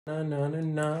Na na na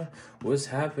na, what's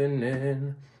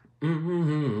happening?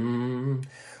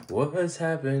 What's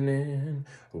happening?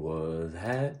 What's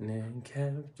happening,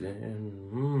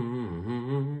 Captain?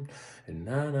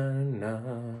 Na na na,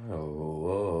 oh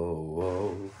oh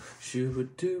oh, shoo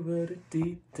do it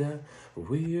deep down.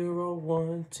 We are all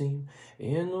one team.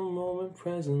 In the moment,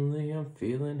 presently, I'm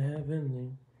feeling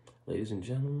heavenly. Ladies and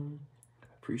gentlemen,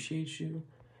 appreciate you.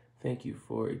 Thank you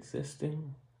for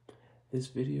existing. This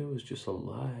video is just a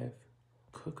live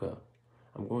cook-up.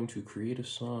 I'm going to create a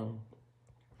song.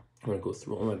 I'm going to go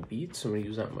through all my beats. I'm going to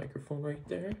use that microphone right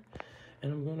there.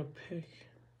 And I'm going to pick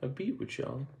a beat with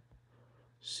y'all.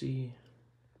 See,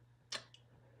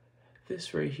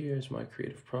 this right here is my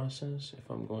creative process if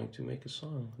I'm going to make a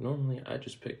song. Normally, I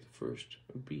just pick the first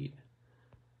beat.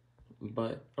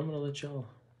 But I'm going to let y'all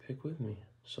pick with me.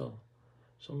 So,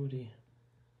 somebody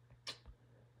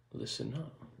listen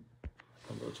up.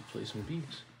 I'm about to play some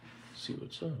beats. See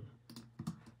what's up.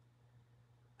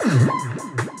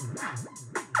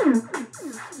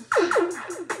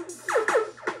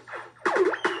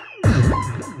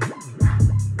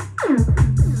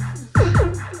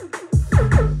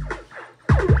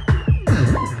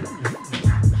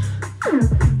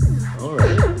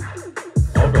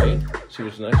 All right. See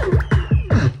what's next.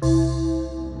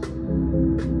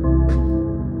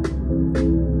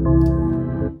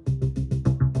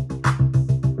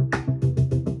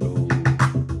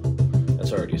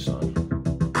 That's already a song.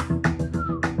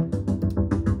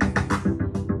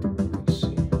 Let's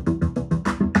see.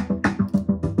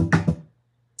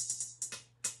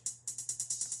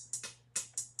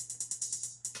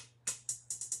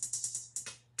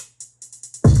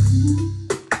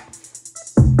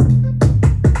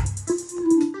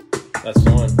 That's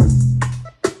the one.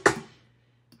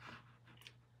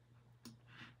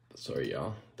 Sorry,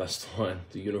 y'all. That's the one.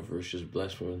 The universe just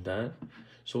blessed me with that.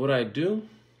 So what I do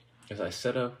is I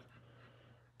set up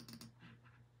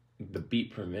the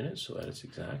beat per minute so that it's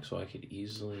exact, so I could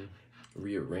easily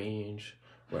rearrange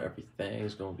where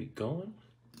everything's gonna be going.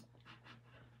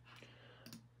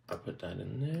 I put that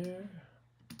in there.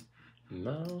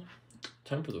 Now,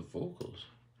 time for the vocals.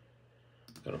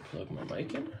 Gotta plug my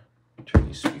mic in, turn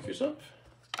these speakers up.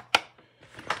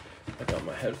 I got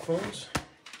my headphones.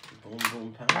 Boom,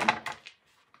 boom, pound.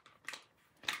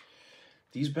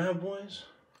 These bad boys,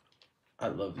 I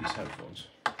love these headphones.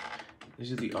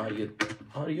 These are the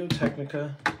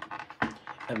Audio-Technica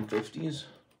M50s.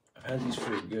 I've had these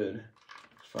for a good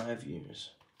 5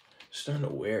 years. Starting to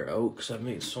wear out because I've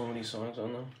made so many songs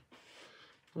on them.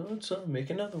 Well, let's make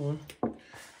another one.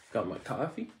 Got my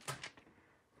coffee.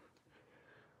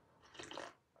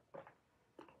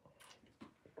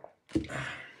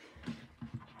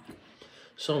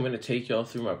 So I'm going to take y'all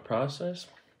through my process.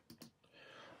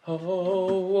 Oh,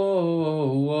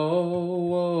 whoa, whoa,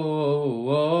 whoa,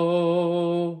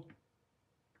 whoa.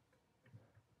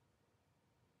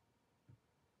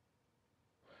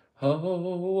 Oh,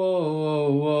 whoa,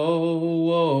 whoa,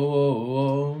 whoa,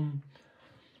 whoa.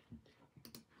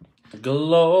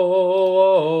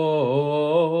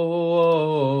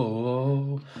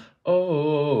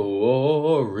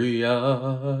 Gloria,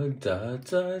 da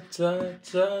da da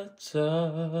da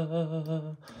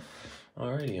da.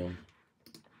 Alrighty,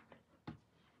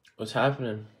 what's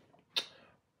happening?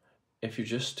 If you're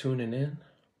just tuning in,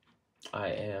 I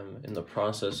am in the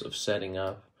process of setting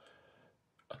up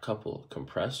a couple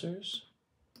compressors,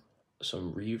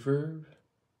 some reverb,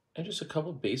 and just a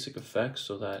couple basic effects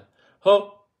so that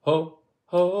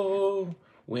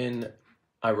when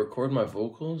I record my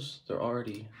vocals, they're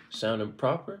already sounding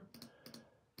proper.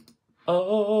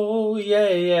 Oh yeah,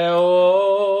 yeah,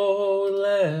 oh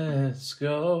let's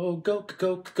go, go,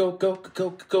 go, go, go, go,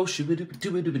 go,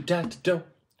 shoo-ba-doo-ba-doo-ba-doo-ba-da-da-do.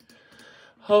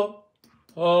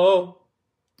 Oh,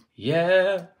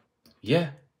 yeah,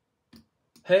 yeah,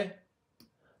 hey,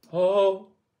 oh,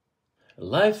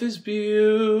 life is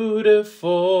beautiful,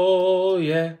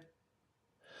 yeah,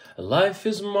 life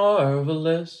is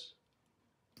marvelous.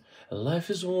 Life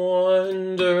is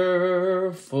wonderful,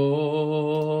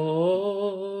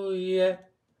 yeah.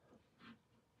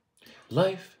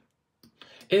 Life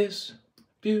is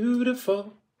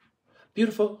beautiful,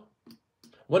 beautiful,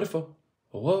 wonderful.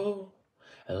 Whoa,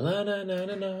 la na na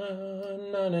na na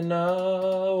na na na.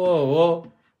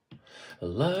 Whoa,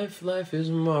 life is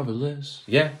marvelous,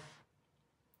 yeah,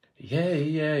 yeah,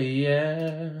 yeah,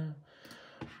 yeah.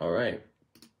 All right.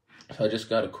 So I just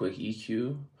got a quick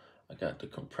EQ. I got the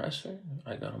compressor,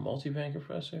 I got a multi-band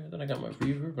compressor, then I got my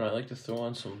reverb, and I like to throw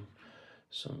on some,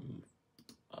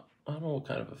 I don't know what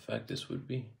kind of effect this would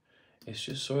be. It's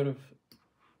just sort of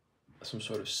some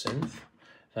sort of synth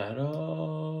that,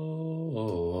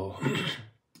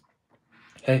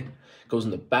 Hey, goes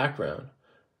in the background.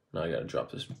 Now I gotta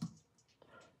drop this.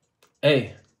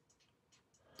 Hey,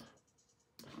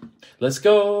 let's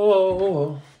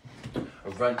go.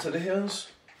 Run to the hills.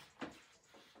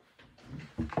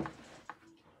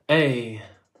 Hey.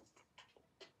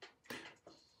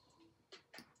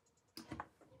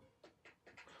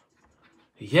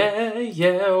 Yeah,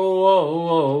 yeah, whoa,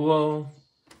 whoa, whoa.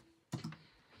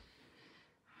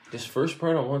 This first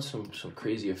part, I want some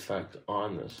crazy effect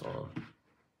on this song.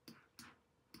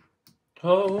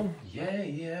 Oh, yeah,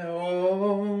 yeah,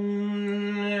 oh,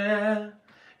 yeah,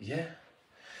 yeah.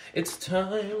 It's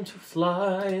time to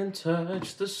fly and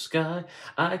touch the sky.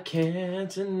 I can't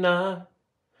deny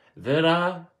that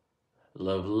I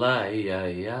love life.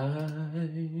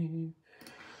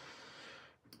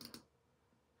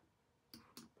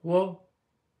 Whoa.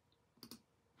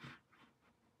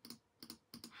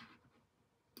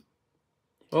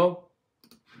 Oh.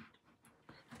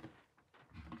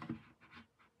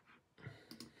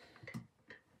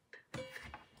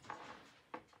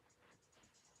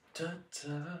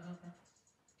 Da-da.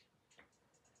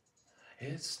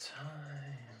 It's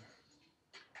time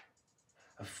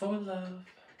for love.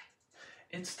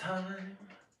 It's time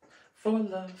for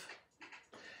love.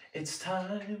 It's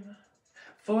time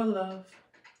for love.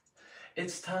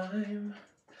 It's time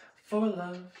for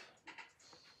love.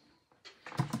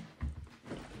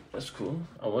 That's cool.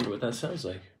 I wonder what that sounds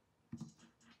like.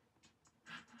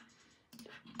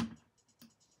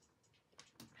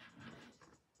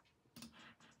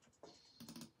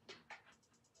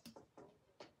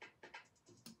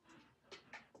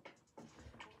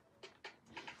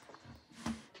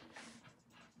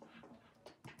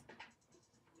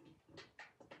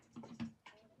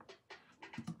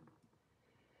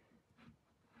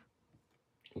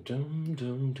 Dum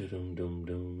dum dum dum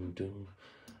dum dum.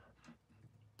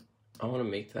 I want to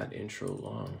make that intro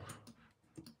long.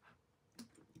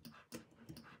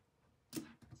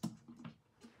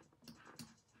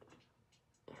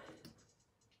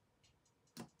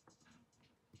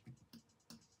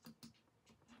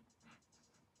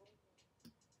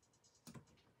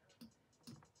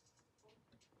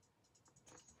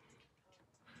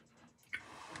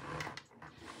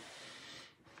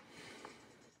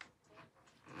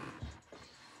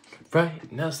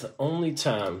 Right now's the only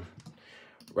time.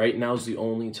 Right now's the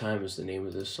only time is the name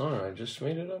of this song. I just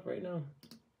made it up right now.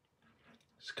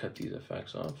 Let's cut these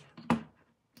effects off. I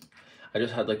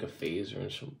just had like a phaser and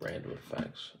some random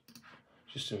effects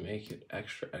just to make it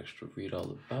extra read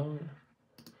all about.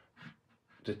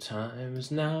 The time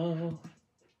is now.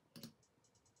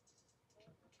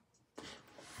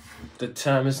 The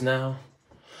time is now.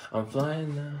 I'm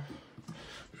flying now.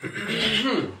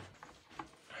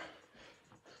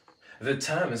 The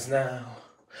time is now.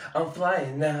 I'm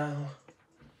flying now.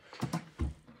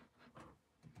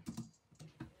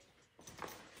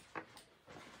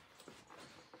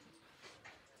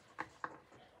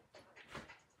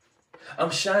 I'm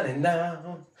shining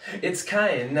now. It's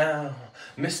Kyan now.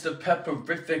 Mr.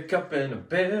 Pepperific up in the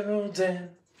building.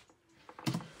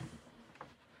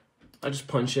 I just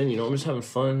punch in, I'm just having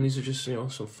fun. These are just,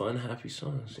 some fun, happy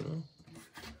songs,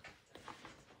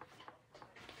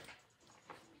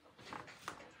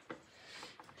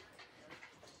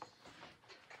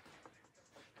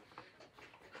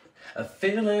 I'm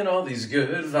feeling all these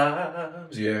good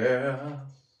vibes, yeah.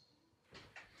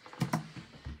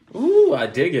 Ooh, I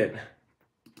dig it.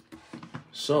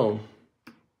 So,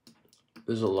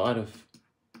 there's a lot of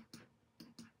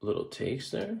little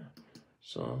takes there.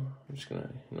 So, I'm just gonna,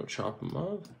 chop them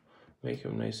up, make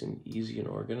them nice and easy and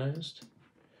organized.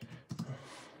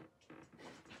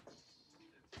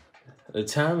 The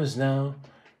time is now.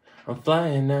 I'm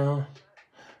flying now.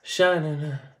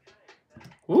 Shining.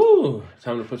 Woo!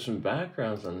 Time to put some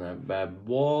backgrounds on that bad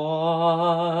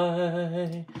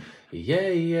boy. Yeah,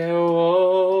 yeah,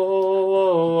 whoa,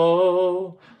 whoa,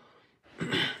 whoa.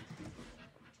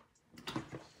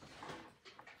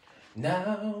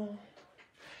 Now,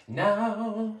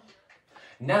 now,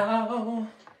 now,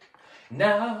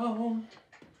 now.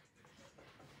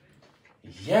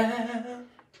 Yeah.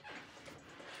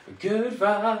 Good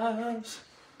vibes.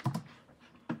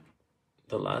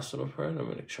 The last little part, I'm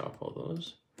gonna chop all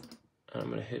those. And I'm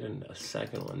gonna hit in a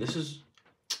second one. This is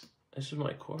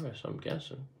my chorus, I'm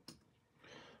guessing.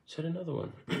 Let's hit another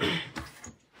one.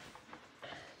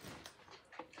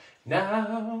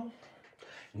 Now,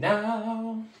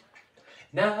 now,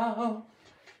 now,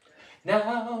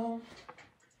 now.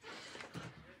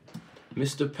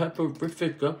 Mr.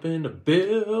 Pepperific up in the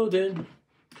building.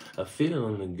 I'm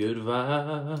feeling the good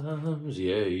vibes,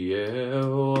 yeah, yeah,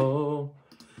 whoa.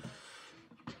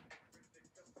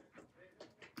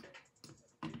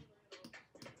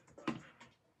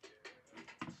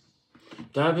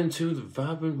 Dive into the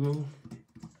vibrant mood.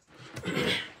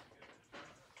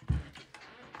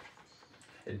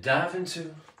 Dive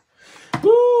into.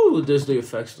 Woo! There's the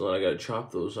effects line. I gotta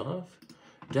chop those off.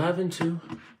 Dive into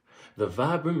the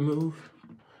vibrant move.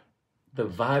 The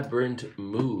vibrant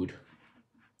mood.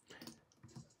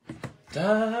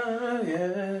 Dive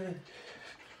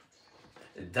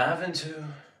into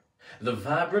the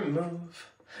vibrant move.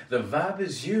 The vibe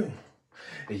is you.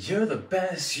 You're the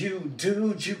best, you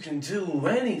dude. You can do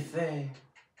anything.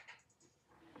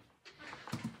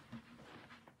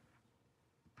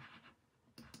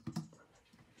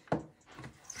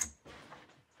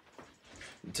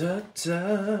 Da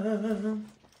da.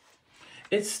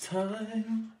 It's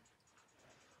time.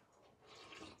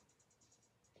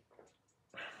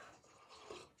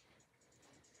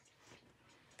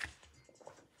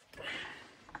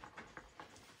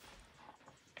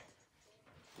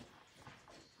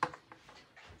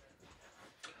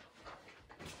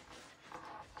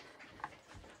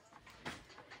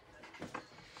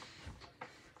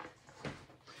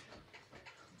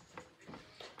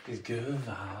 It's good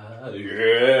vibe,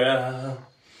 yeah.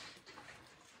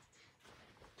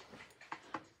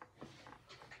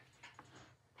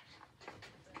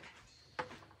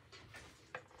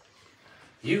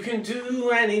 You can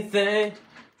do anything.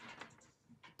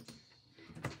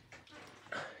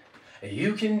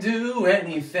 You can do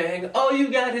anything. All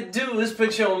you gotta do is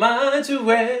put your mind to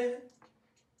it.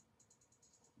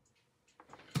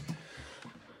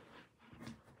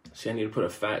 See, I need to put a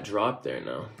fat drop there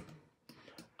now.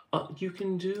 You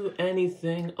can do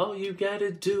anything. All you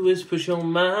gotta do is put your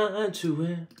mind to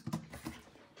it.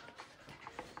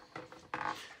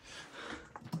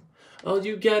 All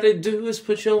you gotta do is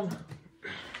put your...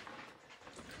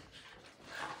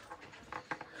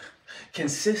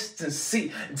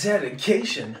 Consistency,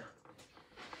 dedication.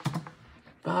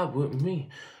 Vibe with me.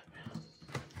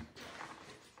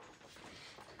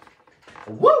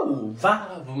 Woo!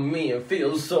 Vibe with me. It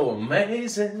feels so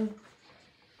amazing.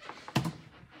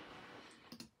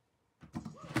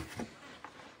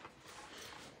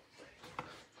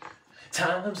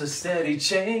 Times are steady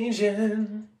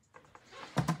changing.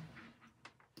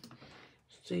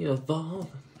 Stay evolving.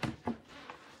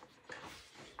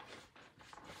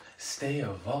 Stay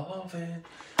evolving.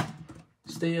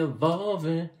 Stay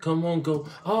evolving. Come on, go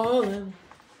all in.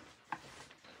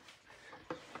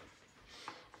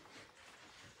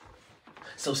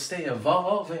 So stay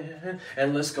evolving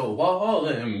and let's go all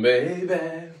in,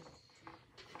 baby.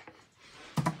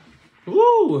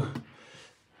 Woo!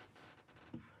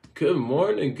 Good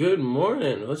morning, good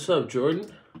morning. What's up,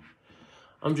 Jordan?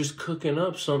 I'm just cooking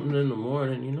up something in the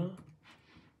morning, you know?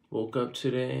 Woke up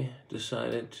today,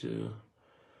 decided to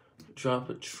drop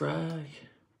a track.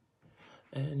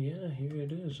 And yeah, here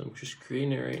it is. I'm just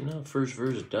creating it right now. First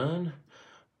verse done.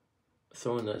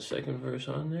 Throwing that second verse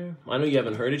on there. I know you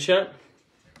haven't heard it yet.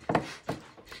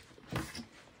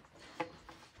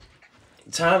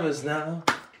 Time is now.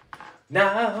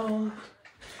 Now.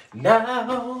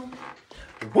 Now.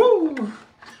 Woo!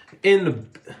 In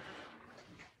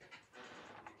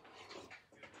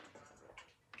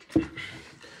the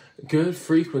good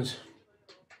frequency.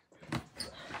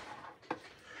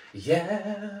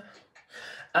 Yeah,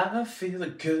 I feel the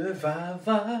good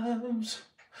vibes.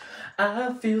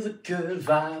 I feel the good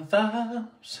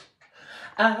vibes.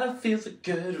 I feel the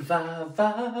good vibes.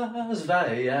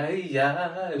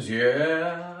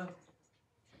 Yeah.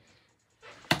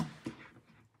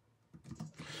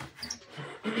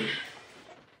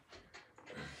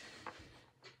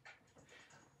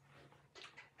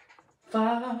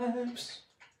 Vibes.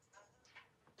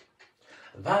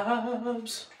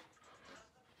 Vibes.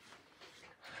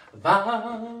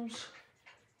 Vibes.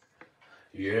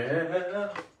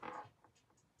 Yeah.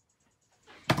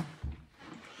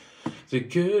 The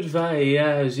good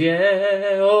vibes,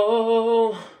 yeah.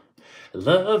 Oh,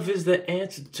 love is the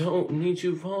antidote. Need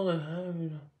you all to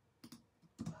hurry.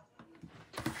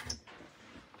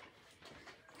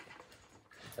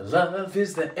 Love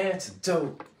is the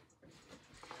antidote.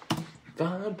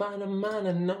 Fine by the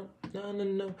mind, no.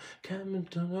 Coming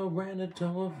to no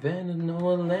Ranado, Havana,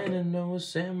 no Atlanta, no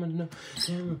Salmon, no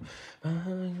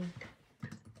Salmon.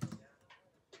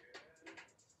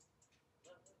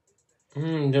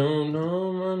 Don't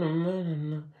know,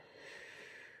 man.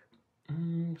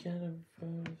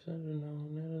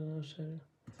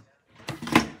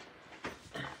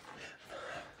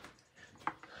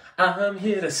 I'm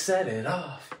here to set it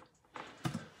off.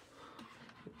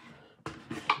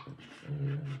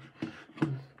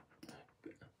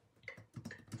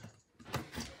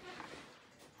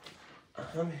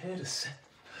 I'm here to set.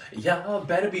 Y'all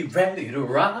better be ready to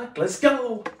rock. Let's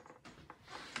go.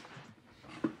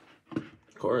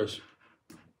 chorus.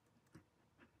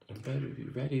 You better be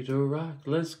ready to rock.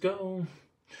 Let's go.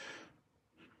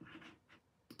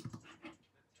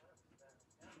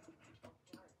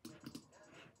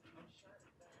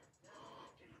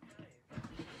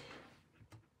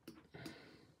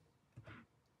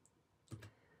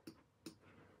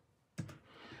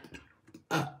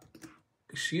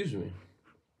 Excuse me.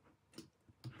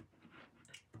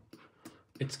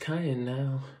 It's Cayenne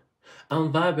now.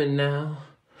 I'm vibing now.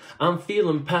 I'm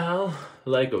feeling pow,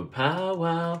 like a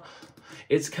powwow.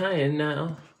 It's Cayenne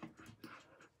now.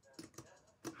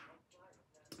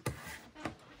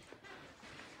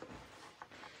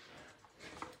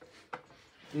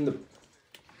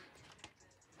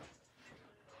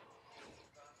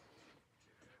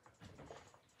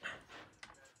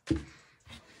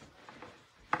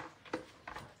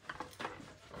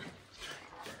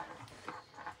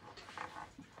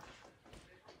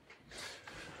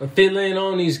 I'm feeling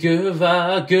on these good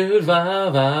vibes.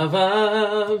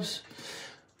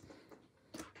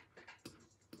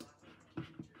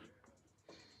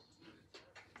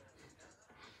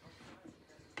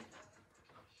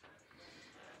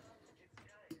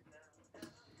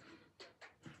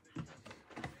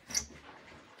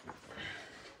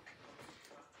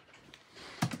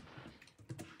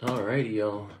 Alrighty,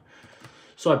 y'all.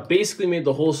 So I basically made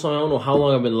the whole song. I don't know how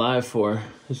long I've been live for.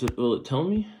 Will it tell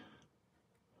me?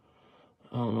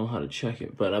 I don't know how to check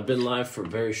it, but I've been live for a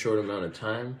very short amount of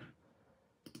time.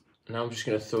 Now I'm just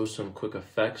gonna throw some quick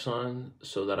effects on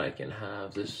so that I can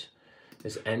have this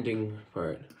ending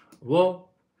part. Whoa,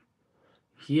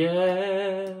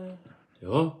 yeah,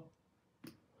 oh,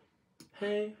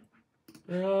 hey,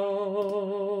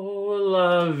 oh,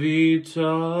 la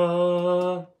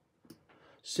vita,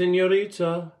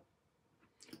 señorita,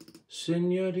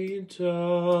 señorita.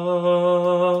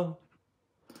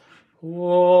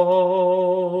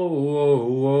 Whoa, whoa,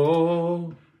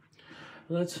 whoa.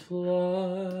 Let's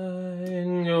fly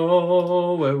and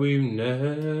go where we've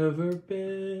never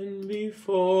been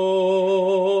before.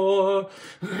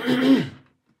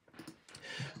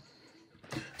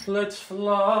 Let's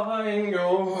fly and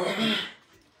go.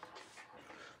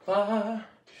 Fly.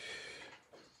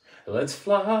 Let's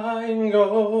fly and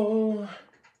go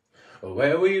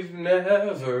where we've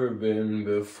never been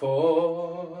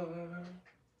before.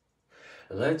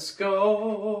 Let's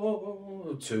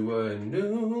go to a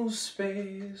new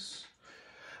space,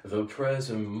 the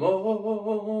present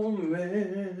moment.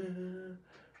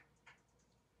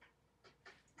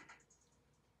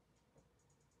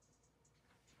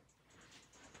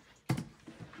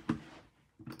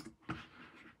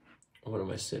 What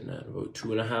am I sitting at? About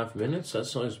 2.5 minutes? That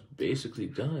song's basically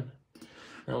done.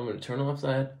 Now I'm going to turn off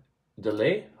that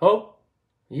delay. Oh,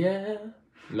 yeah.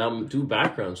 Now I'm going to do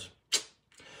backgrounds.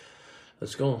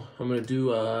 Let's go. I'm going to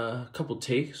do a couple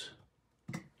takes.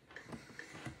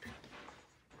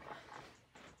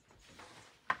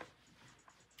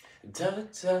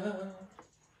 Da-da.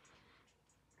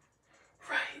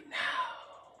 Right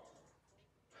now.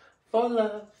 For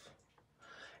love.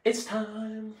 It's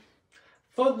time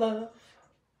for love.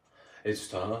 It's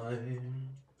time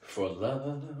for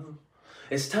love.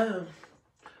 It's time.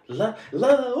 Love.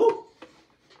 Ooh.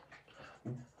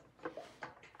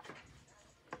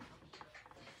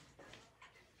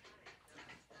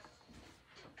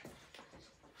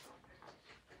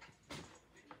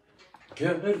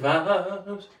 Good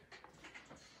vibes.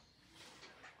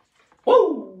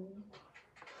 Woo!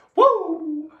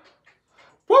 Woo!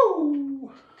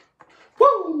 Woo!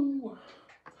 Woo!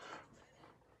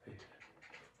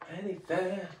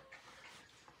 Anything.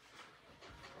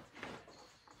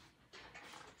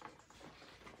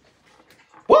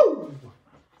 Woo!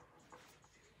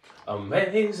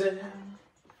 Amazing.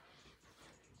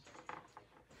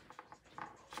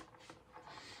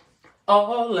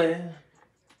 All in.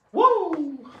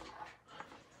 Woo!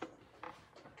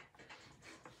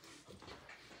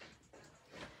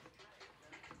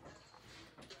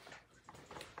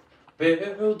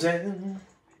 Building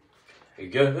a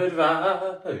good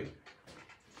vibe.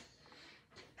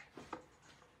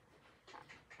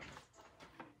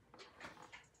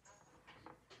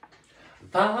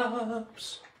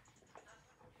 Vibes.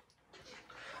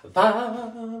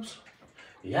 Vibes.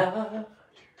 Yeah.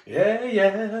 Yeah,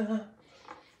 yeah.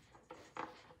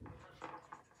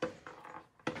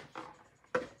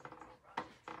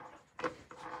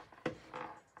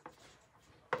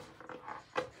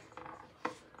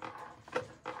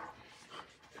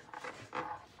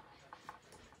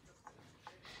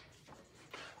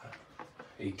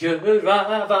 Good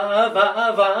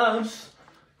vibes.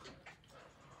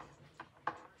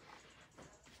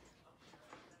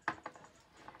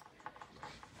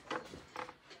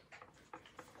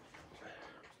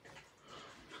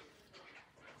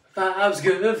 vibes,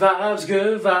 good vibes,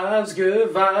 good vibes, good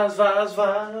vibes, vibes,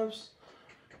 vibes.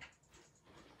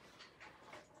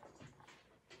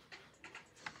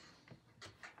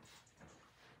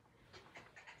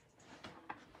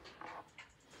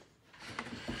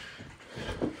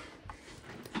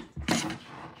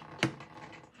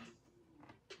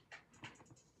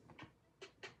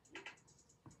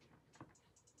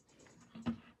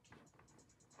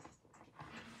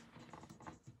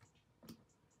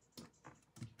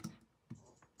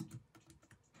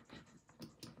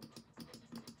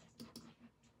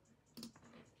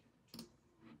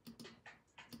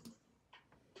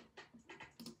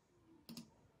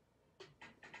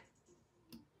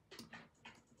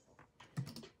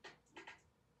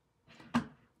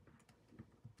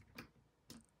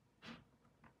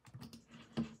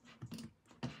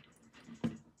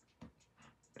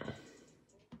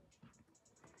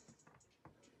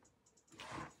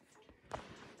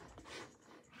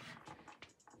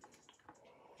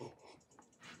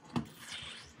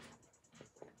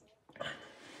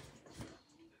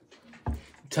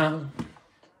 Time.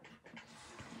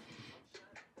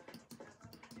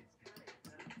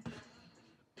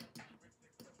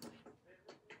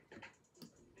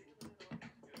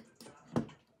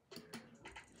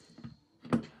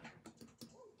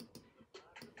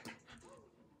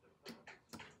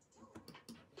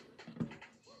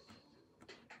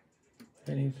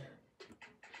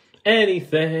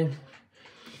 Anything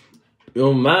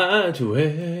your mind to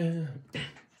wear.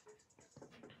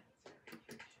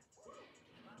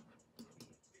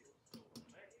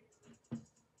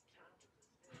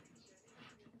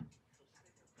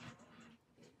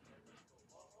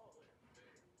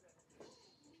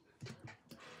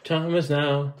 Time is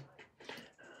now.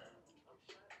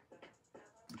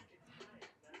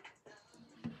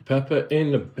 Pepper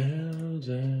in the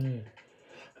building.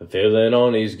 I'm feeling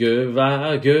on these good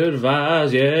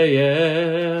vibes, yeah,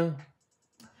 yeah.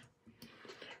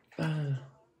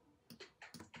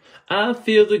 I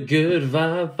feel the good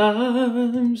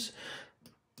vibes.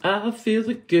 I feel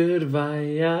the good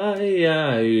vibe.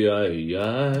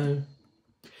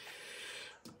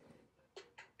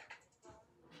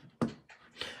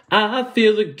 I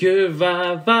feel the good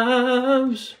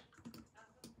vibes.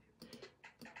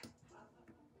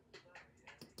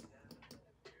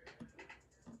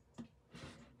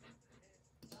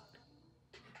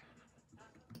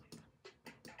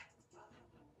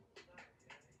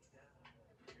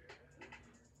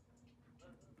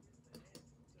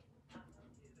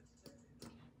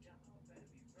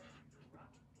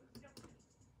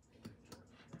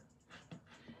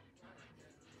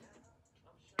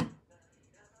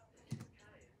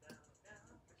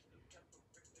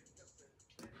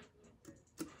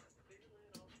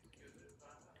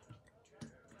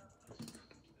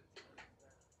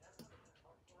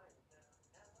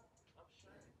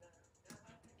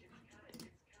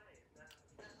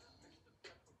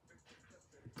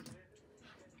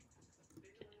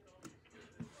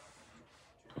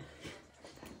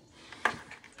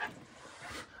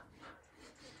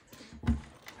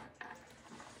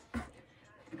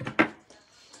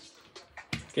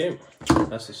 Okay,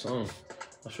 that's the song.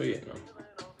 I'll show you it now.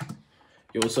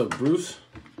 Yo, what's up, Bruce?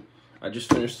 I just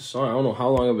finished the song. I don't know how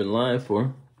long I've been live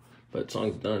for, but the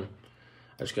song's done.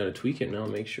 I just gotta tweak it now,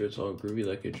 make sure it's all groovy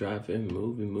like a drive-in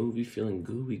movie, feeling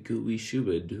gooey,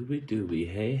 shooba dooby dooby,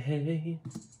 hey, hey.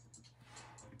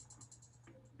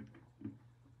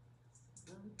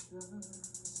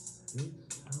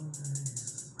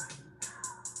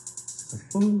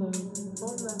 For love,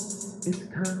 it's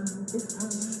time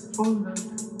for love,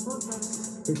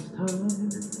 it's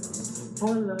time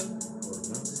for love,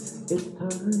 it's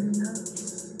time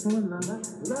for love.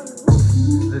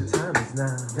 The time is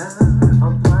now,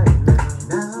 I'm flying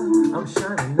now, I'm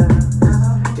shining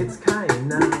now, it's kind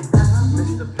now,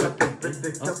 Mr.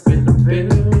 Perfect up in the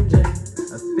building,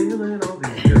 I'm feeling all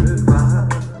these good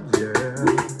vibes, yeah.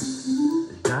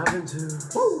 Dive into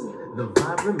the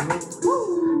vibrant mood,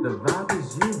 the vibe is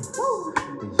you,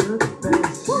 you're the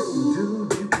best,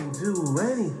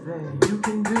 you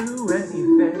can do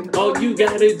anything, all you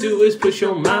gotta do is push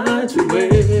your mind to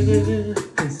it,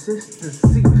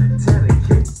 consistency,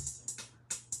 delicate.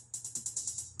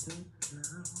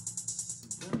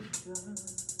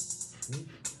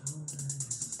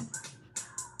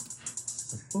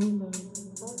 For love,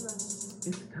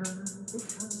 it's time,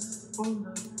 for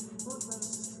love,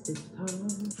 it's time,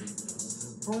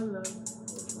 for love,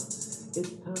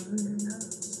 it's time,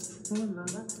 for love.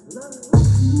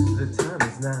 The time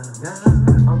is now,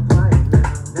 I'm flying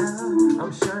now,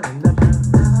 I'm shining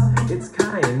now, it's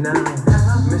kind now,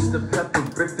 Mr.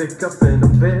 Pepperific up in the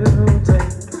building,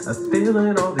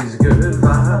 feeling all these good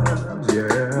vibes,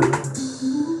 yeah.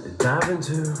 Dive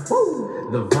into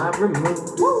the vibrant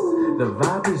mood. The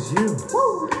vibe is you.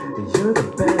 You're the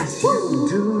best, you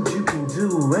dude. You can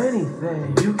do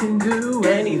anything. You can do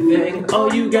anything.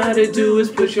 All you gotta do is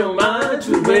put your mind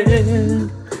to it.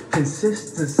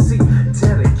 Consistency,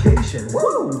 dedication.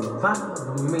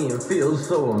 Vibe with me and feel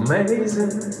so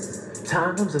amazing.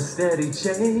 Times are steady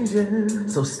changing,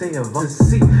 so stay evolved.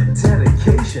 See,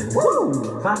 dedication.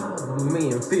 Vibe with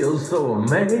me and feel so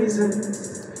amazing.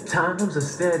 Times are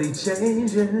steady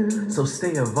changing, so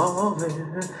stay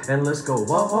evolving, and let's go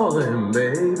all in,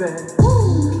 baby.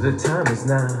 The time is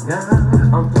now,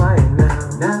 I'm flying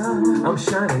now, I'm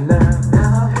shining now,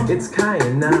 it's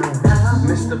Kaya now,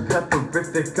 Mr.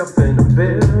 Pepperific up in the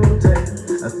building,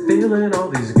 I'm feeling all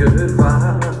these good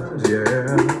vibes,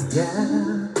 yeah.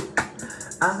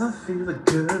 I feel the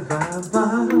good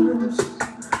vibes,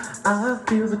 I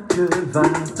feel the good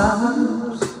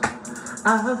vibes.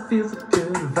 I feel the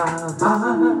good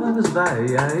vibes,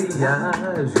 yeah.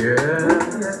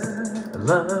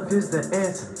 Love is the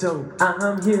antidote,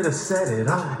 I'm here to set it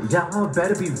off. Y'all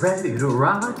better be ready to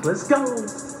rock, let's go.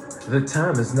 The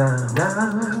time is now,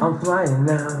 I'm flying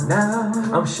now,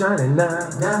 I'm shining now,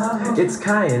 it's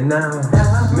Kaya now,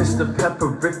 Mr.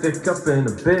 Pepperific up in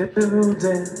the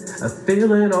building, I'm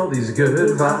feeling all these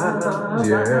good vibes,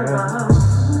 yeah.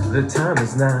 The time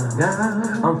is now,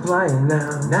 I'm flying now,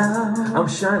 I'm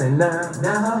shining now,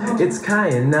 it's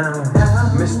Kaya now,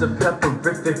 Mr.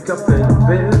 Pepperific up in the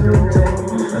building,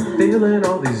 I'm feeling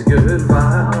all these good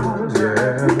vibes,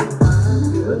 yeah.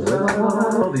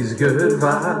 All these good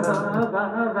vibes.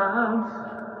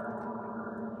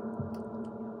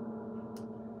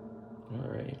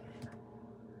 Alright.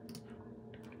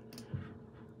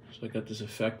 So I got this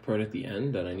effect part at the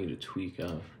end that I need to tweak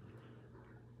out.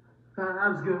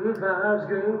 Vibes, good vibes,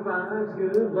 good vibes,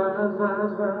 good vibes,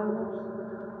 vibes, vibes.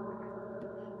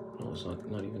 No, it's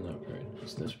not even that part.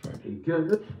 It's this part.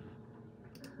 Good.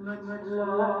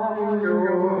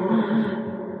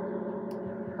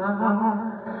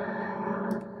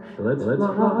 Let's fly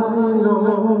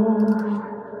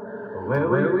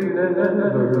where we never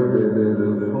been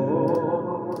before.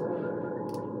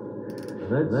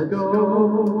 Let's go.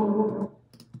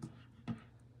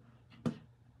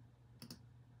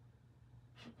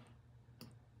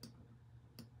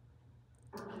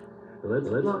 Let's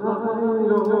fly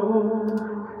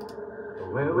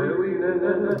where we never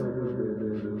been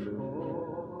before.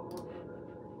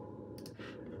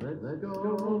 Let's go.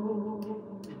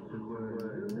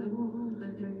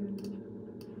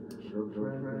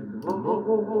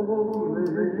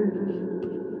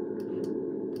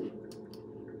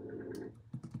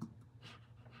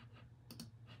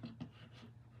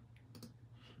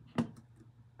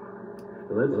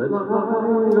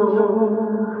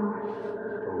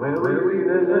 Let's where we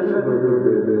never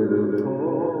been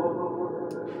before.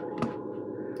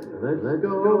 Let's go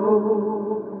to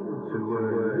a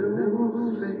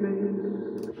new space.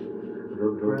 The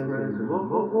presence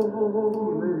of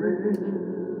living.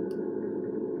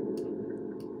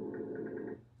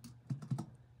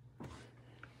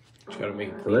 Gotta make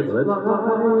it clear. Let's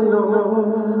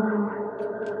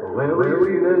where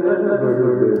we never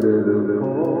been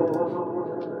before.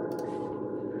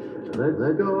 Let's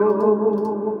go to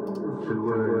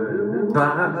a new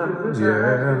vibes,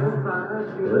 yeah.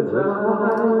 Let's go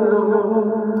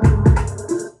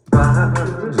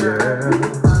vibes, yeah.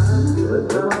 Let's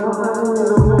go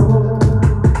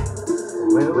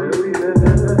where we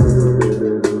never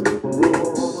been before.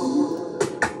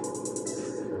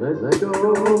 Let's go to a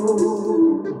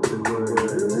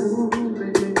new thing.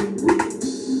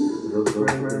 The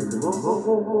presence of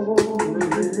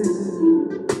living.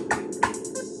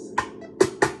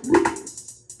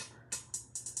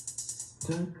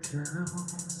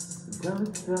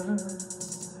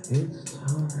 It's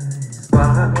time.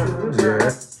 Vibes, yeah.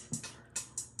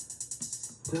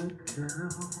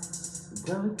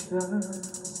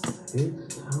 It's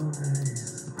time.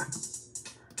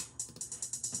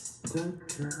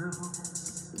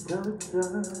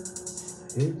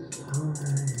 It's time.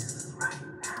 Right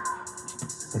now.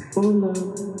 For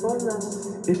love,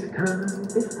 it's time.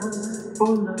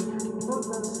 For love,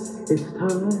 it's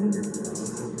time.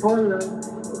 For love.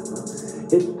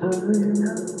 It's time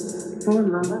for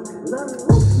love.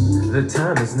 The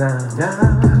time is now,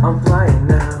 I'm flying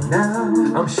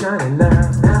now, I'm shining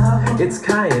now, it's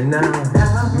Kaya now,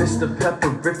 Mr.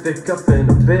 Pepperific up in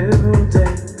the building,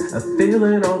 I'm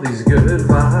feeling all these good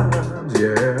vibes,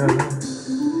 yeah.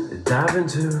 Dive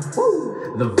into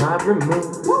the vibrant mood,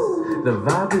 the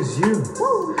vibe is you,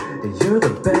 You're the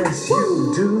best,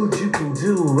 you dude, you can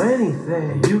do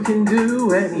anything. You can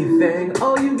do anything.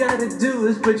 All you gotta do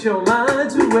is put your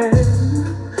mind to it.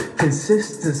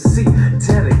 Consistency,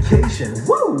 dedication,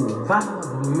 woo!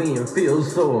 Follow me and feel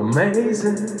so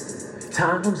amazing.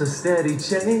 Times are steady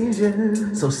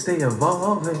changing, so stay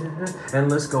evolving, and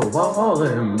let's go all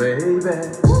in, baby.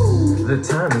 The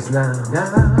time is now,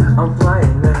 I'm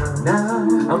flying now,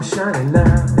 I'm shining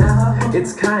now,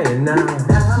 it's Kyan now,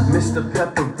 Mr.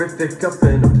 Pepperific up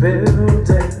in the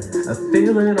building, I'm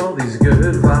feeling all these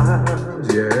good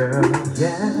vibes, yeah.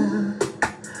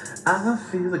 I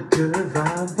feel the good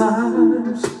vibes,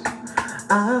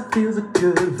 I feel the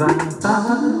good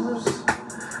vibes,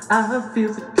 I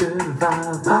feel the good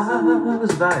vibes,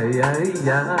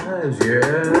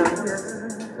 yeah.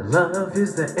 Love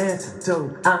is the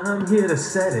antidote, I'm here to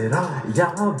set it off.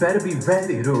 Y'all better be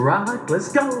ready to rock,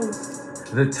 let's go.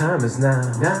 The time is now,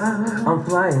 I'm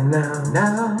flying now,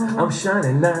 I'm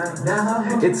shining now,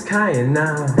 it's Kyan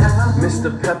now, Mr.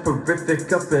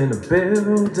 Pepperific up in the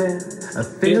building, I'm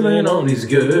feeling all these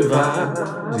good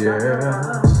vibes,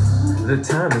 yeah. The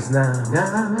time is now,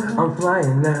 I'm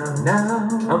flying now,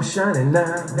 I'm shining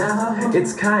now,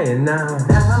 it's Kyan now,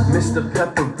 Mr.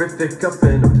 Pepperific up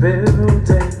in the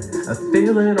building, I'm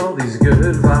feeling all these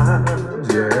good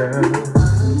vibes, yeah.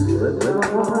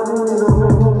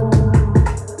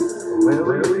 Where we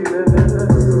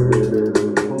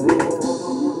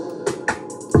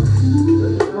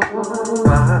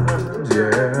vibes,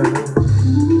 yeah.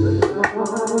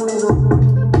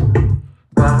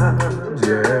 Vibes,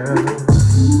 yeah.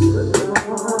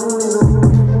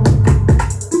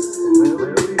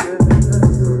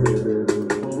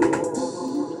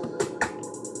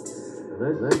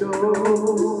 Let's go to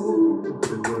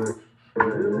work.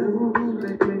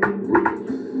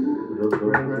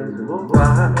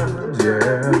 Vibes,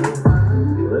 yeah.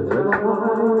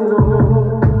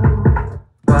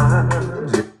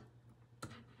 Vibes,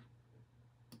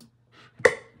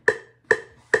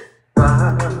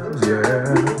 yeah. Vibes,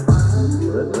 yeah.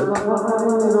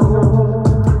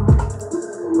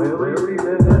 Where we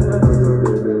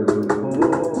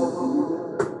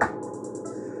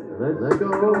let's go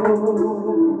to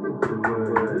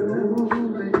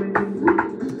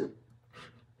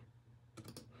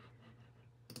vibes,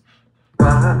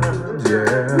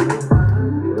 yeah.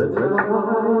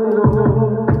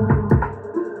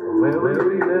 Where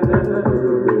we vibes,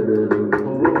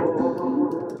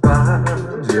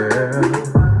 yeah.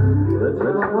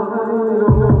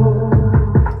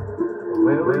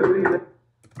 Where we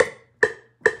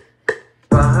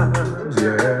vibes,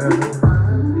 yeah.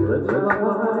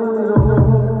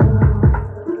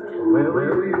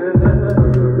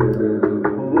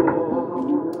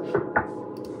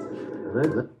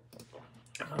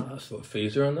 So a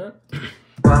phaser on that.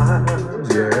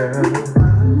 Vibes, yeah.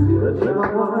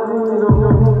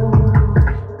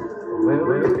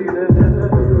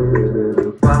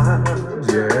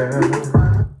 Vibes, yeah.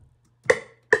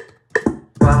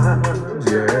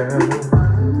 Vibes, yeah.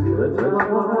 Let's go to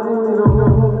vibes, yeah.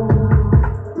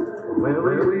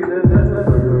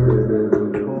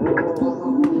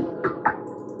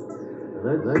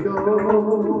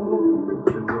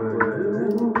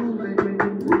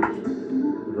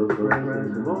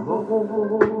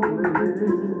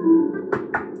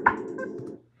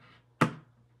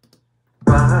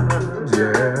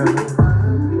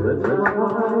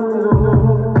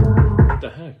 What the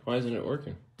heck? Why isn't it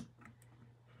working?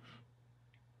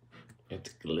 It's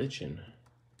glitching.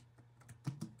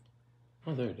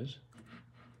 Oh, there it is.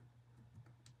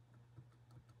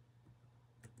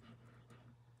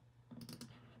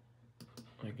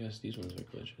 I guess these ones are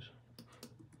glitches.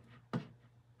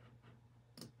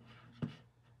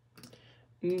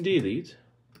 Delete.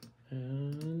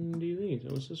 And delete.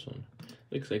 What's this one?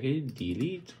 Looks like a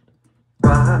delete.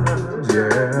 Vibes,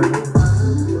 yeah.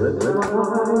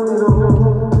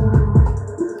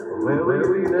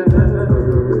 Where we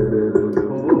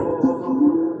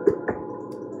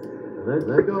let's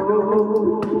go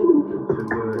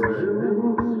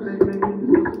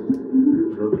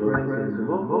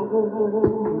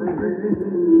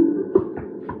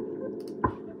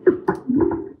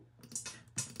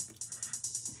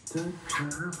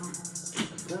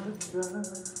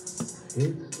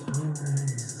It's time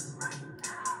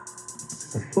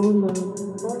for love.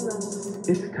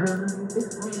 It's time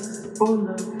for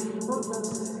love.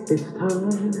 It's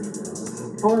time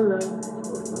for love.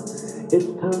 It's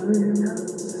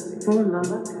time for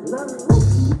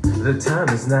love. The time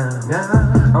is now.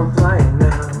 I'm flying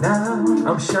now.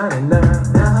 I'm shining now.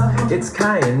 It's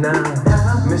Kyan now.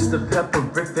 Mr.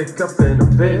 Pepperific up in the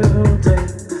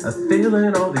building. I'm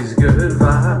feeling all these good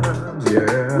vibes,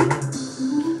 yeah.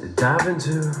 Dive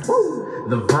into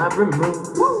the vibrant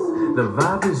mood. The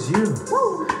vibe is you.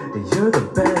 You're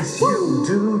the best, you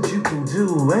dude. You can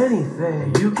do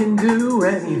anything. You can do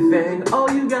anything. All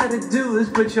you gotta do is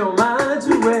put your mind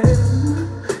to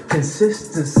it.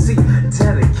 Consistency,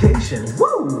 dedication.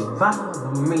 Woo!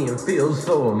 Vibe me and feel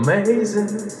so amazing.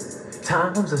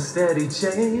 Times are steady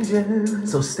changing,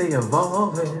 so stay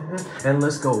evolving and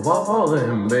let's go all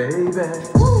in, baby.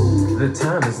 The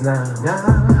time is now.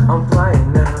 I'm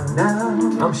flying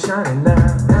now. I'm shining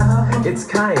now. It's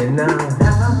Kyan now.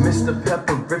 Mr.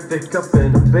 Pepperific up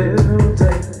in the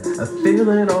building. I'm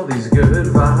feeling all these good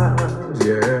vibes,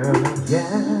 yeah.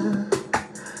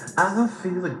 I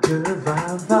feel the good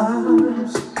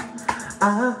vibes.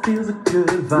 I feel the good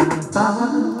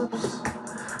vibes.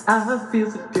 I feel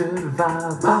the good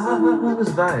vibes,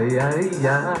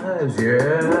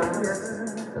 yeah.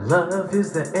 Love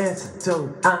is the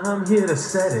antidote. I'm here to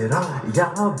set it off.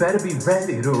 Y'all better be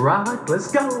ready to rock.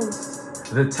 Let's go.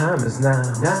 The time is now.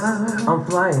 I'm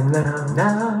flying now.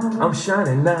 I'm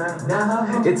shining now.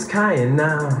 It's Kyan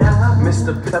now.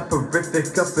 Mr.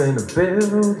 Pepperific up in the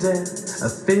building.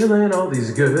 I'm feeling all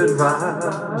these good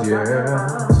vibes,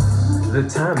 yeah. The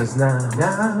time is now.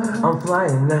 I'm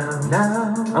flying now.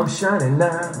 I'm shining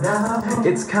now.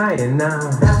 It's Kyan now.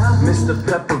 Mr.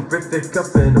 Pepperific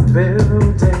up in the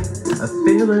building. I'm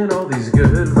feeling all these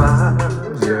good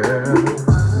vibes, yeah.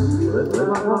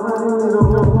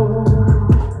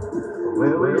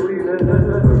 Where we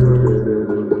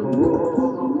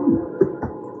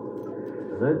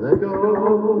let's go to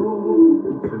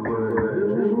where the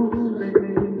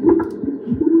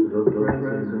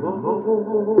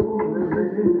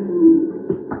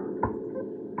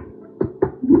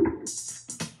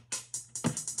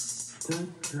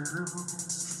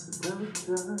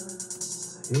present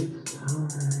it's time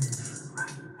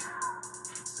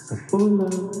for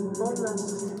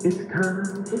love. It's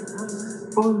time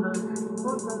for love.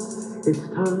 It's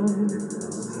time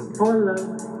for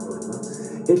love.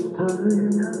 It's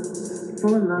time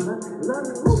for love.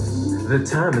 The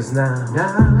time is now.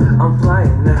 I'm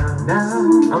flying now.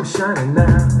 I'm shining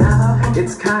now.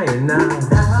 It's Kyan now.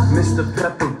 Mr.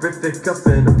 Pepperific up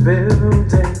in the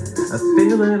building. I'm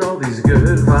feeling all these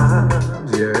good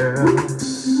vibes, yeah.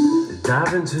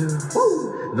 Dive into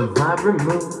the vibrant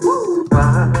mood.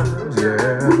 Vibes,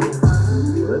 yeah.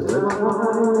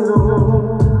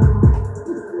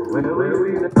 Where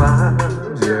we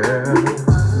vibes, yeah.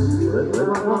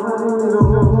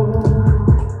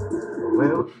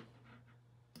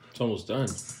 It's almost done.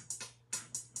 Just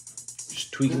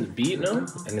tweaking the beat now,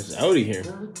 and it's out of here.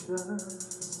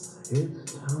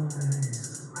 It's time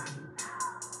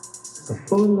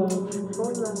for love.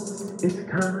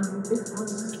 It's time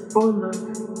for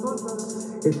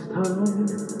love. It's time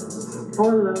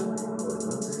for love.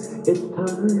 It's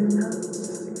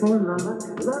time for love.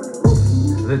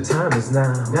 The time is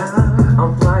now.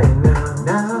 I'm flying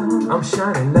now. I'm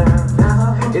shining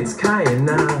now. It's Kyan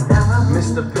now.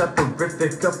 Mr.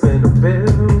 Pepperific up in the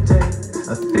building.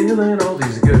 I'm feeling all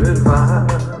these good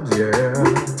vibes, yeah.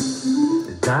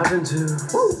 Dive into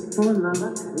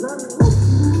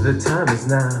the time is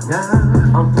now.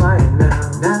 I'm flying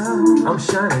now. I'm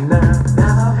shining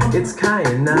now. It's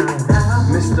Kyan now.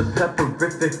 Mr.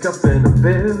 Pepperific up in the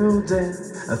building.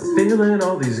 I'm feeling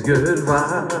all these good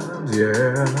vibes,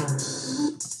 yeah.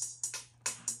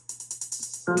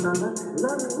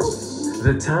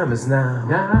 The time is now.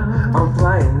 I'm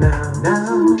flying now.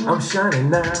 I'm shining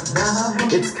now.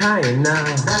 It's Kyan now.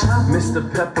 Mr.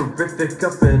 Pepperific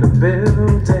up in the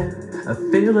building.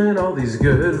 I'm feeling all these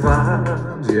good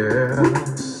vibes,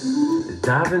 yeah.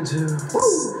 Dive into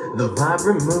the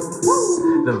vibrant mood.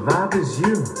 The vibe is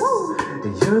you.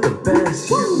 You're the best,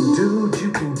 you dude.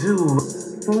 You can do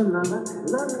for love.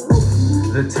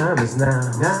 The time is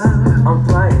now. I'm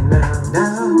flying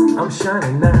now. I'm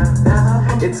shining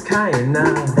now. It's Kyan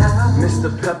now. Mr.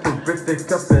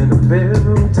 Pepperific up in the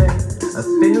building.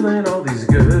 I'm feeling all these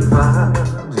good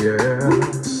vibes, yeah.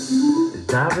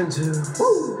 Dive into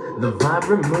the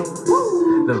vibrant mood.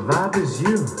 The vibe is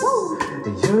you.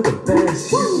 You're the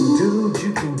best, you dude.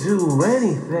 You can do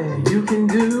anything. You can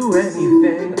do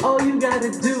anything. All you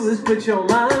gotta do is put your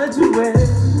mind to it.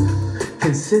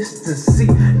 Consistency,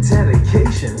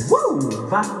 dedication. Woo!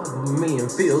 Vibe me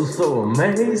and feel so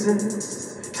amazing.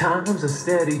 Times are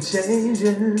steady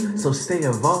changing, so stay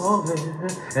evolving,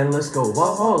 and let's go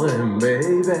all in,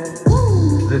 baby.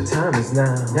 The time is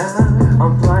now,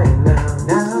 I'm flying now,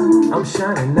 I'm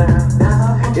shining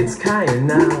now, it's Kaya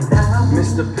now,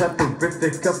 Mr.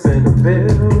 Pepperific up in the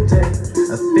building,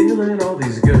 I'm feeling all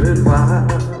these good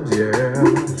vibes, yeah.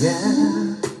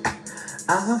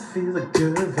 I feel the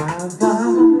good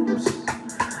vibes,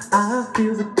 I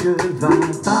feel the good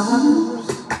vibes.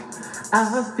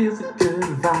 I feel the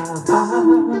good vibes, I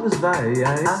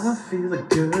feel the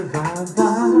good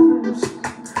vibes,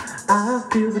 I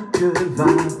feel the good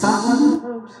vibes,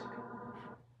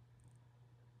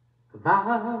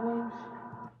 vibes.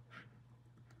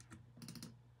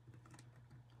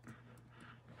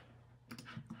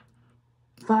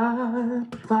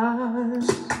 Vibes,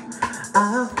 I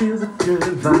feel the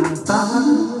good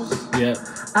vibes. Yeah.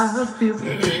 I feel the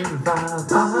good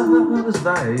vibes,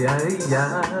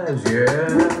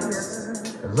 yeah.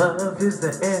 Love is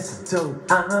the antidote.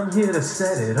 I'm here to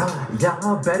set it off.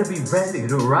 Y'all better be ready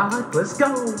to rock. Let's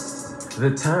go.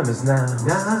 The time is now.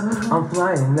 I'm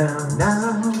flying now.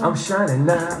 I'm shining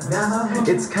now.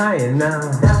 It's Kaya now.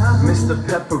 Mr.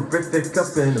 Pepperific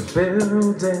up in the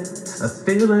building. I'm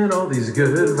feeling all these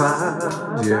good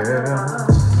vibes, yeah.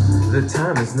 The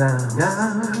time is now,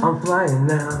 I'm flying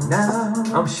now,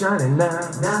 I'm shining now,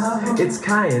 it's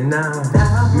Kaya now,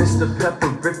 Mr.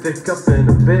 Pepperific up in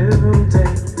the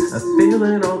building, I'm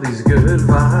feeling all these good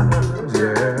vibes,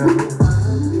 yeah.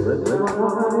 Let's go,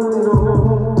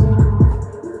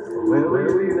 where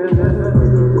we never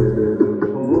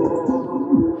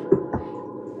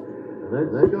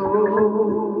let's go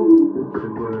to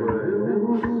where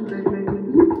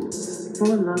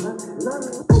for love.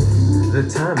 The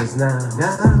time is now,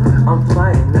 I'm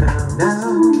flying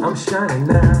now, I'm shining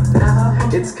now,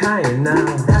 it's Kaya now,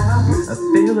 I'm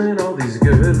feeling all these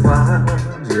good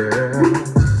vibes, yeah.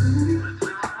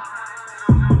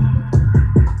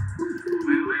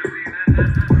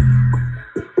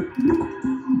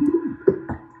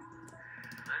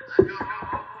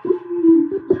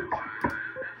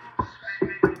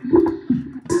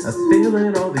 I'm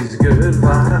feeling all these good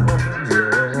vibes, yeah.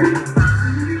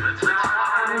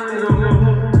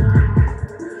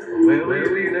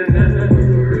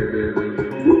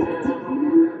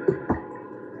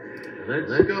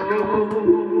 Let's go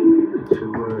to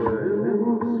where the presence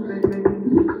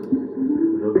of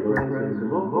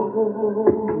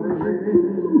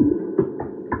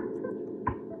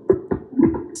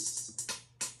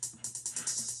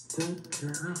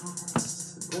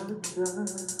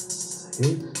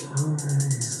it's time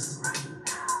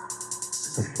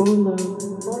for love,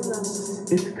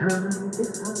 it's time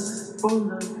for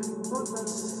love,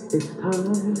 it's time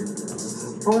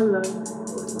for love.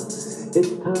 It's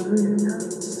time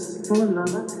for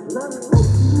love.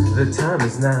 The time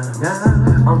is now,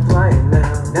 I'm flying now,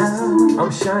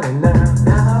 I'm shining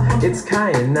now, it's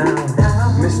Kaya now,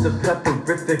 Mr.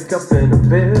 Pepperific up in the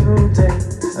building,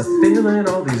 I'm feeling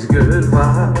all these good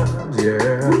vibes,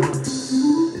 yeah.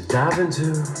 Dive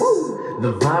into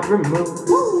the vibrant mood,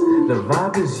 the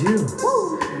vibe is you,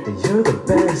 you're the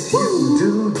best, you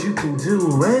dude, you can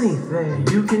do anything,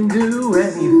 you can do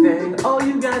anything, all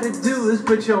you gotta do is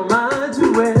put your mind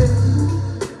to it,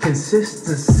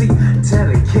 consistency,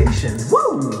 dedication,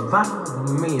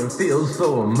 vibe me and feel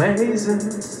so amazing,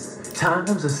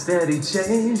 times are steady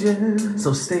changing,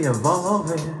 so stay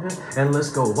evolving, and let's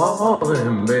go all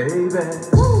in, baby,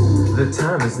 the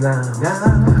time is now,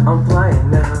 I'm flying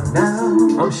now,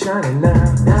 I'm shining now,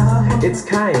 it's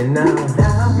Kaya now,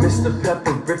 Mr.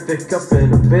 Pepperific up in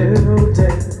the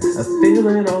building, I'm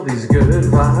feeling all these good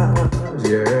vibes,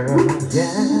 yeah.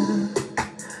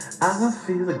 I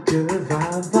feel the good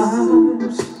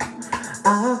vibes, I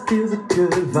feel the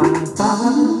good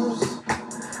vibes,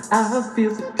 I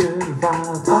feel the good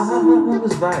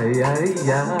vibes,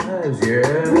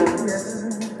 yeah.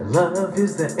 Love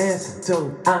is the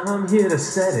antidote, I'm here to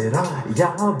set it off.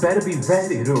 Y'all better be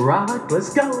ready to rock, let's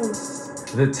go.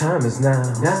 The time is now,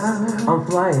 I'm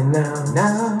flying now,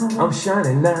 I'm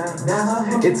shining now,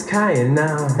 it's Kaya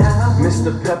now,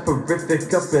 Mr.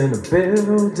 Pepperific up in the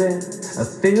building, I'm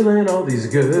feeling all these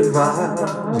good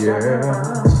vibes,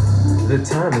 yeah. The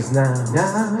time is now,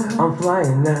 I'm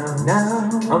flying now,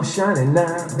 I'm shining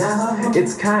now,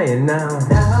 it's Kaya now,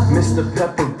 Mr.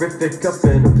 Pepperific up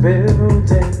in the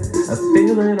building, I'm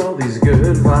feeling all these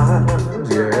good vibes,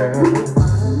 yeah.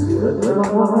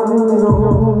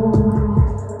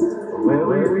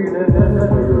 Where we never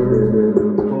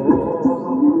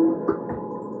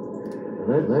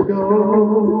let's go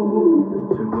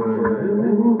to where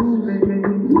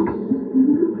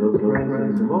the presence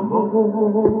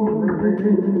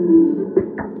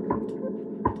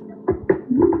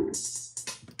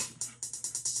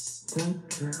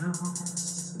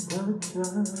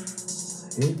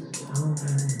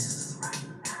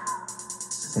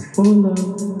For love,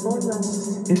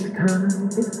 it's time.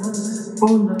 For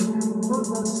love,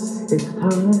 it's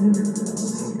time.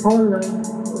 For love,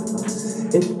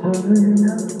 it's time.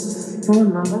 For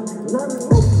love,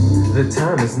 the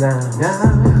time is now.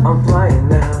 I'm flying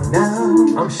now.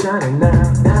 I'm shining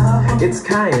now. It's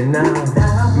Kyan now.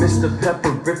 Mr.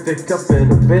 Pepperific up in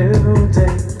the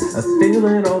building. I'm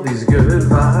feeling all these good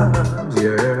vibes,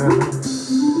 yeah.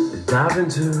 Dive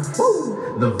into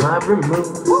the vibrant mood.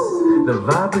 The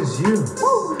vibe is you.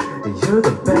 You're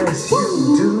the best,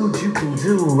 you dude. You can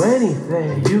do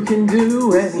anything. You can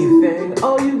do anything.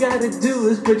 All you gotta do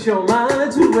is put your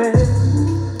mind to it.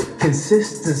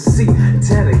 Consistency,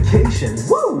 dedication.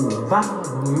 Woo!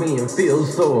 Vibe with me and feel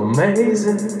so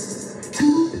amazing.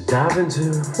 Dive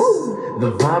into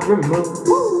the vibrant mood.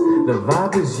 The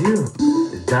vibe is you.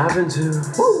 Dive into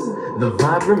the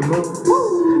vibrant mood.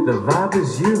 The vibe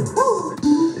is you.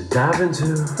 Dive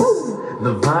into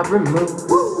the vibrant mood,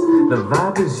 the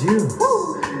vibe is you.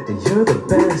 You're the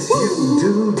best, you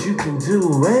dude. You can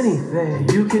do anything.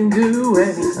 You can do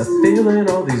anything. I'm feeling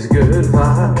all these good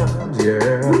vibes,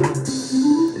 yeah.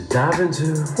 Dive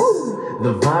into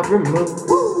the vibrant mood,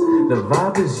 the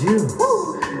vibe is you.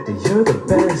 You're the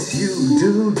best, you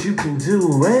dude. You can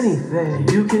do anything.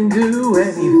 You can do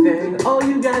anything. All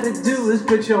you gotta do is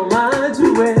put your mind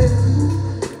to it.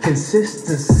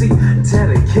 Consistency,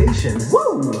 dedication.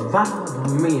 Woo! Vibe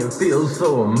with me and feel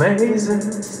so amazing.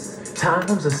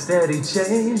 Times are steady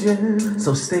changing,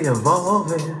 so stay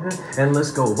evolving and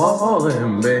let's go all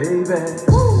in, baby.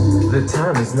 The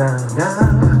time is now.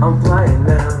 I'm flying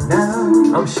now.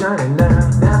 I'm shining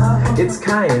now. It's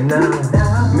Kyan now.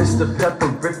 Mr.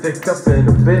 Pepperific up in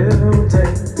the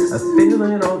building. I'm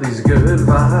feeling all these good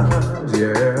vibes,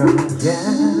 yeah.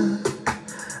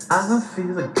 I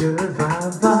feel the good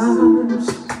vibes.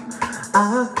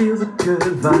 I feel the good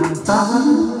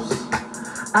vibes.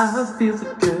 I feel the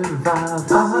good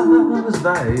vibes,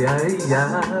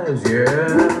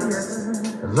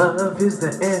 yeah. Love is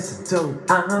the antidote.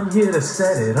 I'm here to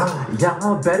set it off.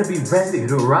 Y'all better be ready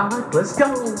to rock. Let's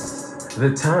go.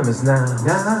 The time is now.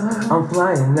 I'm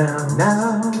flying now.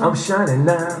 I'm shining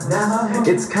now.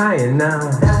 It's Kyan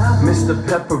now. Mr.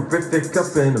 Pepperific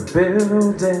up in the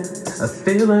building. I'm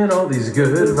feeling all these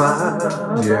good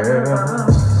vibes, yeah.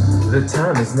 The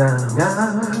time is now.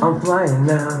 I'm flying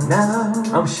now.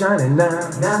 I'm shining now.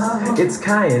 It's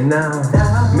Kyan now.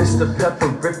 Mr.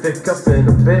 Pepperific up in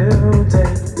the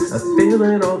building. I'm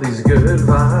feeling all these good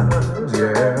vibes,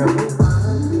 yeah.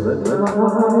 Let's go.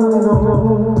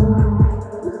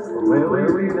 Where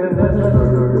we never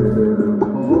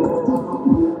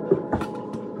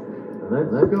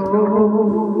let's go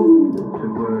to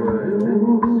where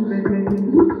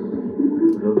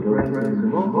the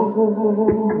presence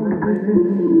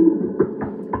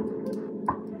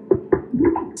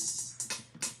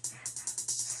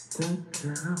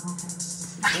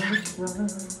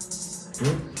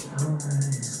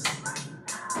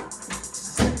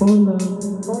for love,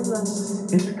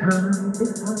 it's time.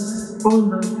 For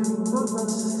love,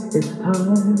 it's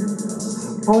time.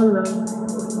 For love,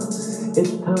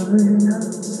 it's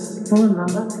time. For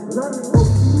love.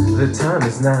 The time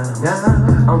is now.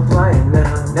 I'm flying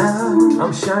now.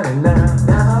 I'm shining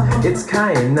now. It's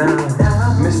Kyan now.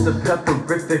 Mr.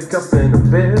 Pepperific up in the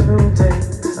building.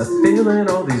 I'm feeling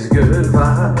all these good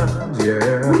vibes,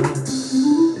 yeah.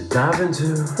 Dive into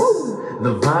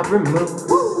the vibrant mood.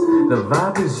 The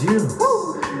vibe is you.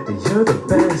 You're the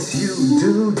best, you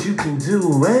dude. You can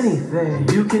do anything.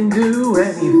 You can do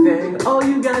anything. All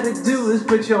you gotta do is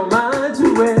put your mind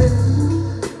to it.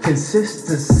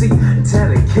 Consistency,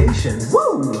 dedication.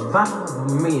 Woo!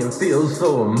 Vibe with me and feel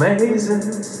so amazing.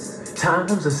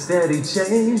 Times are steady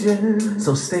changing,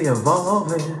 so stay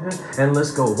evolving and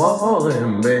let's go all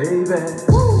in, baby.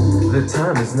 The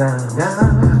time is now.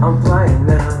 I'm flying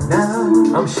now.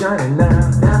 I'm shining now.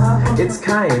 It's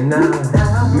Kyan now.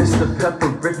 Mr.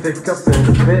 Pepperific up in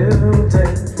the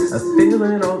building. I'm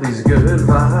feeling all these good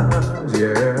vibes,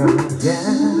 yeah.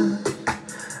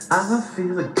 I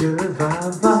feel the good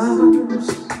vibes.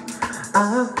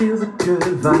 I feel the good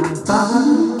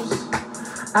vibes.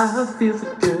 I feel the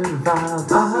good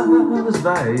vibes,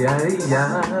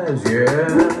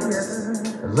 yeah.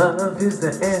 Love is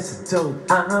the antidote.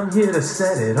 I'm here to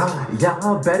set it off.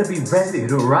 Y'all better be ready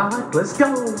to rock. Let's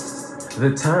go.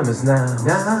 The time is now.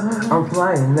 I'm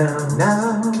flying now.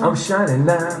 I'm shining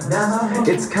now.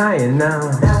 It's Cayenne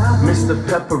now. Mr.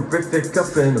 Pepperific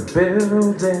up in the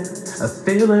building. I'm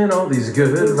feeling all these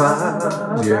good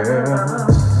vibes, yeah.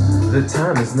 The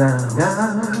time is now.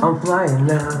 I'm flying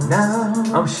now.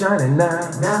 I'm shining now.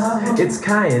 It's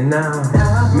Cayenne now.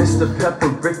 Mr.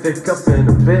 Pepperific up in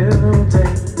the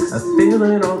building. I'm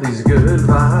feeling all these good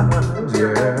vibes,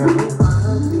 yeah.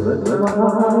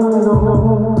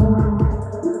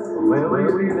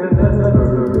 Where we never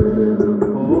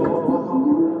before.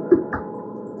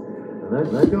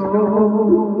 Let's go to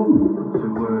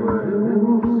where the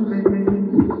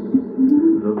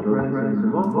presence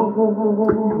of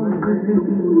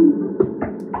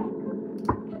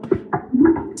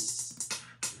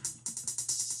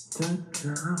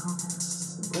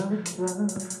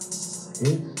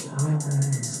it's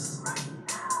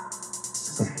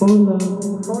time for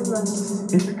love.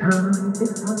 It's time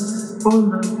for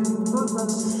love.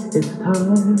 It's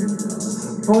time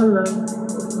for love.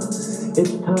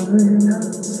 It's time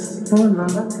for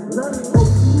love.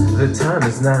 The time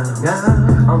is now.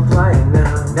 I'm flying now.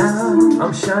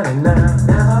 I'm shining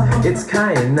now. It's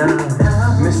Cayenne now.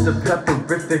 Mr.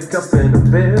 Pepperific up in the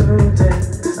building.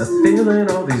 I'm feeling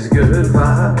all these good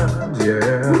vibes,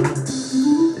 yeah.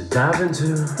 Dive into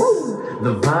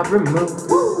the vibrant mood.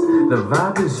 The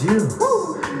vibe is you.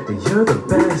 You're the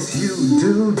best, you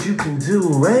dude. You can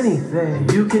do anything.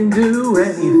 You can do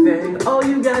anything. All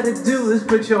you gotta do is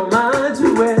put your mind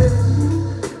to it.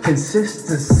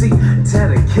 Consistency,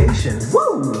 dedication.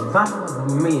 Woo! Vibe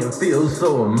with me and feel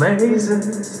so amazing.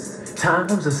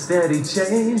 Times are steady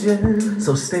changing,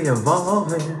 so stay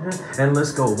evolving and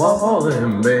let's go all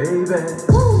in, baby.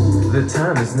 The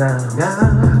time is now.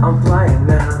 I'm flying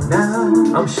now.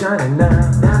 I'm shining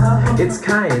now. It's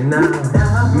Cayenne now.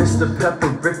 Mr.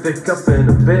 Pepperific up in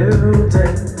the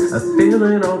building. I'm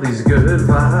feeling all these good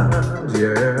vibes,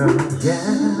 yeah.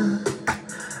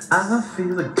 I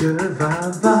feel the good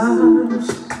vibes.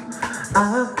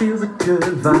 I feel the good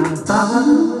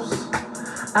vibes.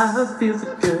 I feel the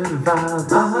good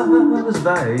vibes,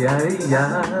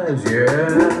 yeah.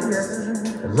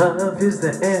 Love is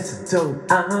the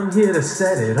antidote. I'm here to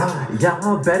set it off.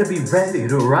 Y'all better be ready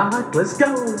to rock. Let's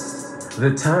go.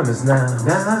 The time is now.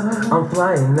 I'm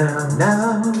flying now.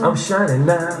 I'm shining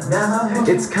now.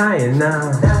 It's Cayenne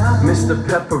now. Mr.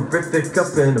 Pepperific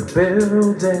up in the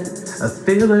building. I'm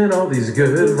feeling all these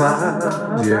good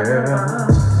vibes, yeah.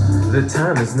 The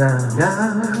time is now.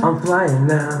 I'm flying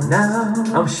now.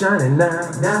 I'm shining now.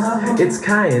 It's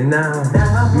Cayenne now.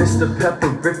 Mr.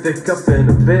 Pepperific up in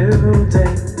the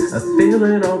building. I'm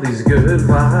feeling all these good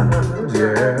vibes,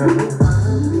 yeah.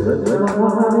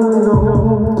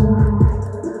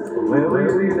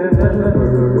 Where we never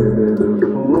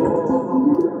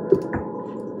before.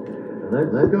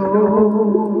 Let's go to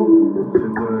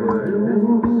where the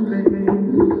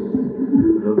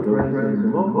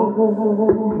presence of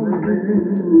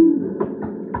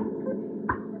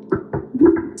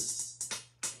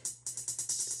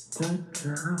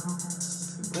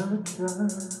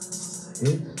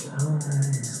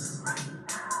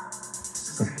it's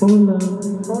time for love.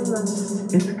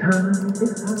 It's time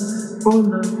for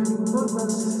love.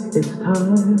 It's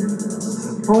time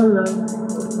for love.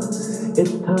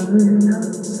 It's time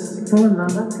for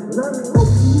love.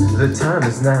 The time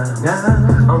is now.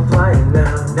 I'm flying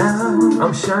now.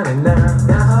 I'm shining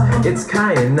now. It's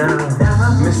Cayenne now.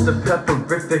 Mr.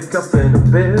 Pepperific up in the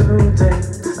building.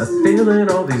 I'm feeling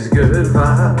all these good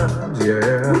vibes,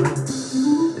 yeah.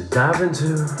 Dive into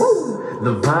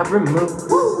the vibrant mood.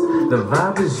 The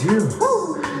vibe is you.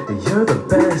 You're the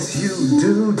best, you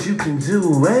dude. You can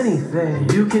do anything.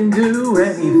 You can do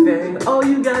anything. All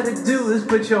you gotta do is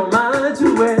put your mind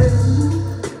to it.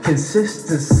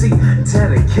 Consistency,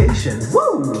 dedication.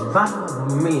 Woo! Vibe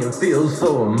with me and feel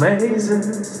so amazing.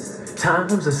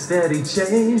 Times are steady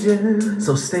changing,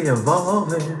 so stay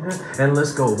evolving and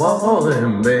let's go all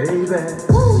in, baby.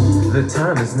 The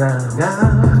time is now.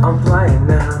 I'm flying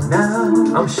now.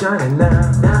 I'm shining now.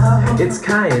 It's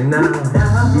Cayenne now.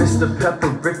 Mr.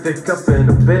 Pepperific up in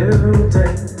the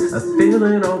building. I'm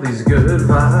feeling all these good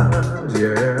vibes,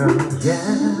 yeah.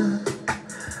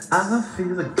 I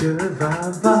feel the good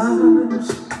vibes.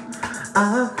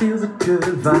 I feel the good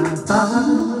vibes.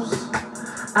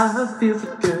 I feel the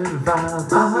good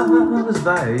vibes,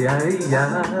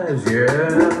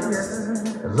 yeah.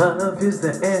 Love is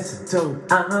the antidote.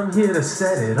 I'm here to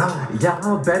set it off.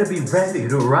 Y'all better be ready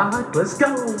to rock. Let's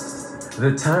go.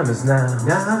 The time is now.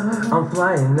 I'm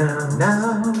flying now.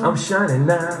 I'm shining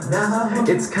now.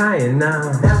 It's Kyan now.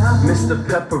 Mr.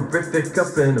 Pepperific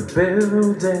up in the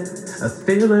building. I'm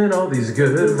feeling all these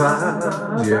good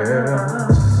vibes, yeah.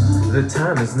 The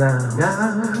time is now.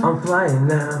 I'm flying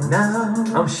now.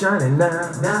 I'm shining now.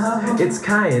 It's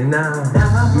Kyan now.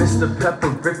 Mr.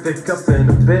 Pepperific up in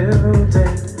the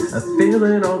building. I'm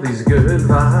feeling all these good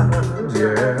vibes,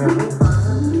 yeah.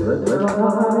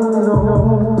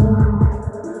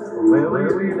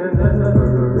 Where we never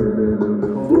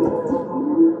before.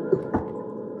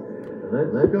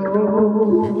 Let's go.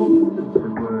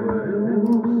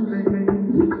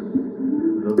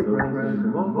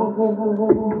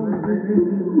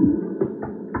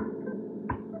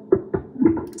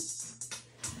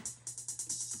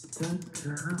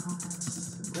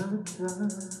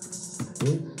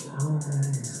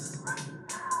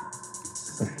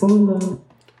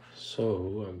 So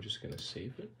I'm just gonna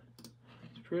save it.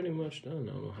 It's pretty much done.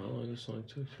 I don't know how long this song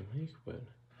took to make, but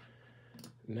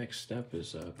next step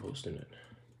is posting it.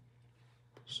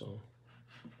 So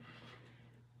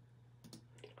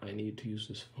I need to use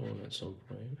this phone at some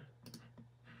point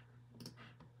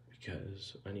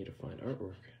because I need to find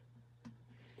artwork.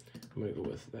 I'm gonna go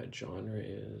with that genre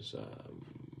is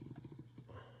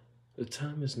the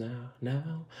time is now,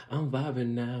 I'm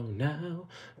vibing now,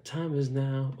 time is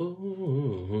now,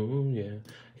 ooh, yeah.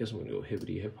 I guess I'm gonna go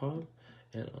hippity hip hop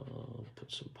and I'll put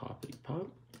some poppity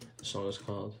pop. The song is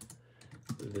called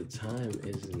The Time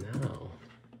Is Now.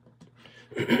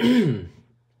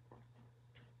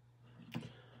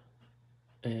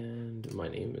 And my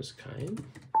name is Kyan.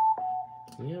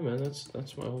 Yeah, man,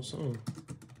 that's my whole song.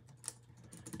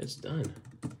 It's done.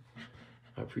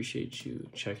 I appreciate you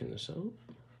checking this out.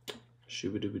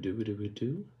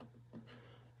 Shooba-dooba-dooba-dooba-doo.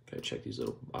 Gotta check these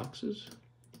little boxes.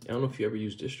 I don't know if you ever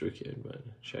used DistroKid, but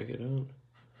check it out.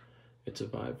 It's a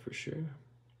vibe for sure.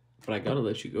 But I gotta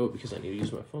let you go because I need to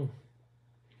use my phone.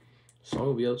 Song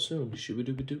will be out soon.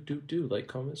 Shooba-dooba-doo-doo-doo. Like,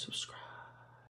 comment, subscribe.